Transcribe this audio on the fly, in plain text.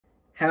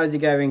How's it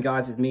going,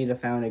 guys? It's me, the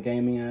Founder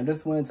Gaming, and I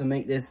just wanted to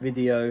make this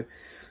video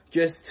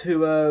just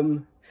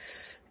to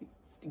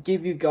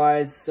give you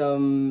guys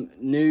some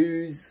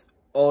news,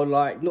 or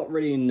like not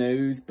really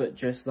news, but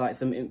just like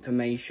some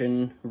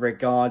information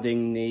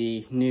regarding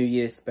the New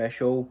Year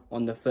special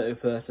on the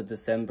 31st of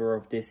December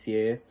of this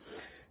year.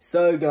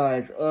 So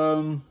guys,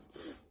 one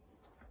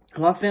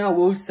thing I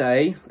will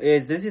say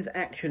is this is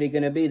actually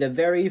going to be the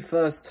very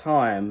first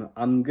time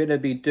I'm going to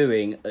be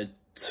doing a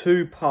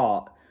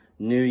two-part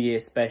New Year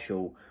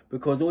special,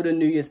 because all the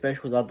New Year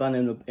specials I've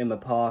done in the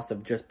past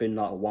have just been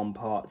like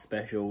one-part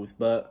specials,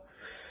 but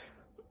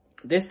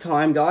this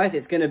time, guys,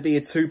 it's going to be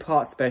a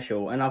two-part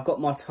special, and I've got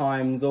my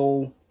times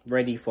all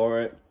ready for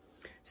it.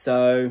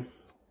 So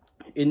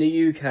in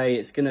the UK,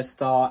 it's going to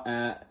start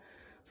at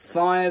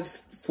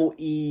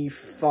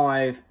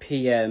 5:45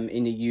 PM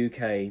in the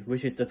UK,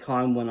 which is the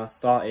time when I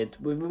started,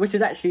 which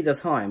is actually the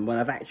time when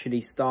I've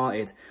actually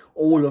started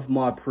all of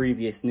my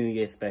previous New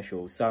Year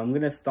specials. So I'm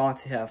going to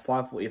start it at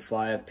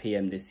 5:45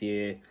 PM this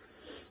year,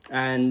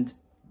 and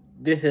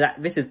this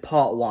is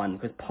part one,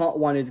 because part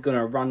one is going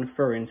to run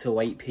through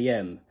until 8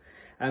 PM,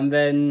 and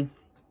then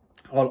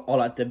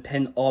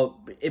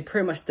it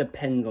pretty much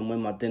depends on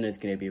when my dinner's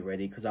going to be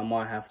ready, because I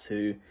might have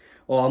to,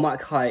 or I might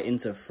cut it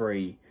into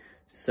 3.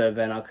 So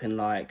then I can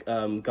like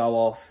go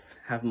off,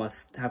 have my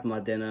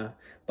dinner.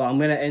 But I'm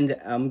gonna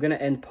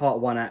end part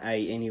 1 at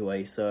 8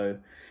 anyway. So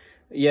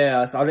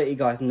yeah, so I'll let you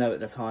guys know at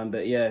the time.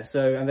 But yeah,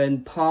 so and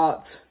then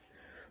part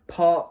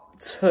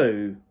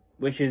 2,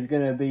 which is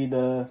gonna be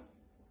the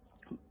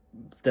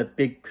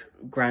big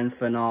grand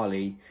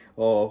finale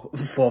of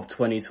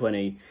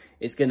 2020.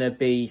 It's gonna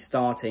be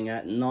starting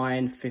at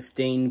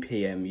 9:15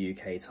 PM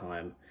UK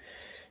time.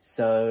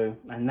 So,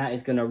 and that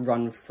is going to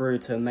run through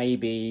to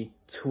maybe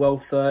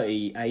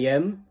 12:30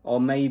 AM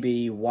or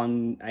maybe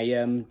 1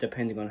 AM,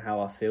 depending on how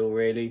I feel,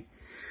 really.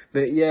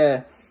 But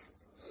yeah,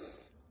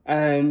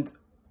 and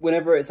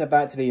whenever it's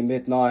about to be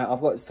midnight, I've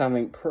got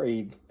something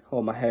pretty,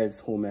 oh, my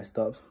hair's all messed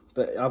up,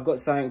 but I've got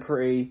something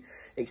pretty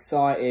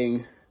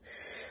exciting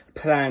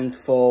planned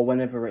for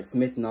whenever it's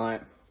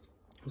midnight,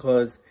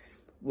 because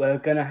we're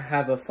going to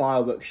have a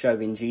fireworks show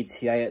in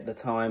GTA at the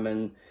time,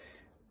 and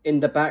in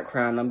the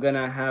background I'm going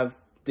to have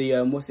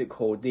the what's it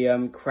called,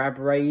 the crab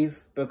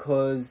rave,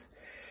 because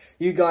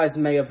you guys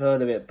may have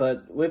heard of it,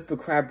 but with the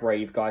crab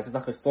rave, guys, it's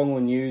like a song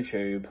on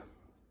YouTube,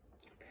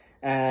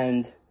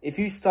 and if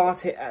you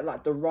start it at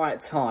like the right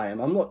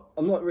time, I'm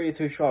not really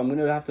too sure, I'm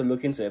gonna have to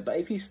look into it, but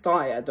if you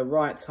start it at the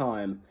right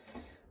time,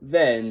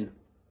 then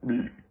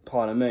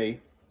pardon me,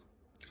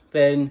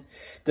 then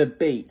the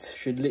beat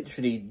should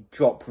literally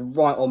drop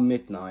right on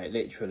midnight,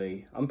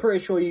 literally. I'm pretty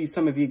sure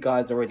some of you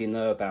guys already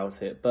know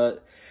about it,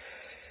 but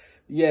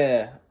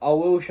yeah, I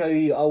will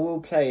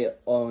play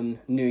it on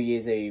New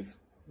Year's Eve.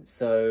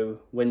 So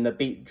when the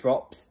beat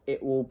drops,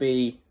 it will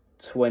be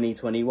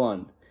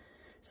 2021.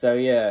 So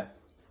yeah.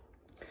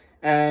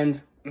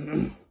 And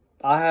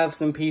I have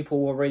some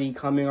people already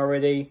coming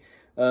already.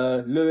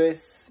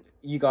 Lewis,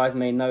 you guys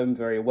may know him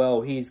very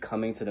well. He's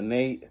coming to the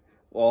meet.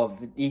 Or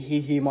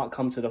he might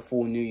come to the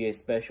full New Year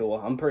special.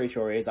 I'm pretty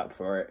sure he's up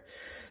for it.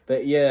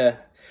 But yeah,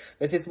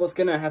 this is what's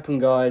gonna happen,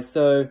 guys.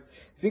 So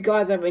if you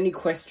guys have any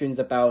questions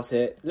about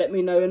it, let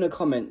me know in the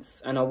comments,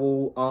 and I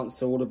will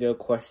answer all of your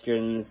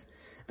questions.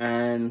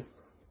 And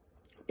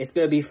it's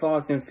gonna be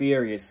Fast and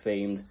Furious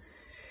themed.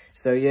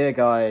 So yeah,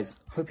 guys,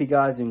 hope you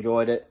guys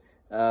enjoyed it.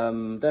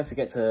 Don't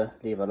forget to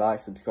leave a like,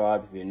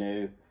 subscribe if you're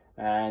new,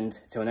 and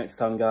till next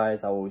time,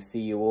 guys, I will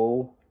see you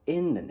all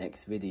in the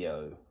next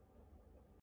video.